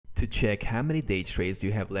To check how many day trades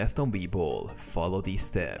you have left on Webull, follow these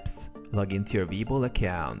steps. Log into your Webull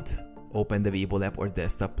account. Open the Webull app or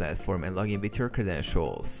desktop platform and log in with your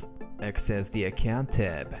credentials. Access the Account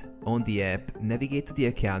tab. On the app, navigate to the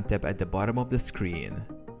Account tab at the bottom of the screen.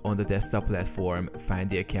 On the desktop platform, find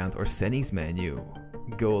the Account or Settings menu.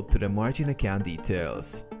 Go to the Margin Account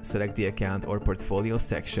Details. Select the Account or Portfolio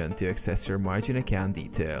section to access your margin account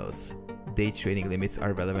details. Day trading limits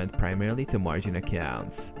are relevant primarily to margin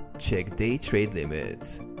accounts. Check Day Trade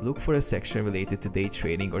Limits. Look for a section related to day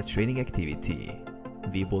trading or trading activity.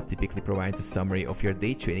 Webull typically provides a summary of your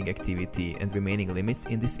day trading activity and remaining limits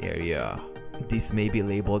in this area. This may be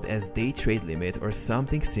labeled as Day Trade Limit or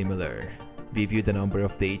something similar. Review the number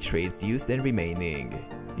of day trades used and remaining.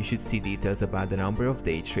 You should see details about the number of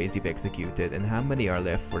day trades you've executed and how many are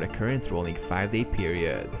left for the current rolling 5-day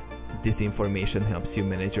period. This information helps you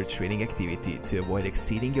manage your trading activity to avoid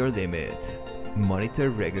exceeding your limit.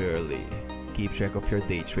 Monitor regularly. Keep track of your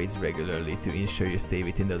day trades regularly to ensure you stay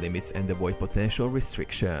within the limits and avoid potential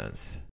restrictions.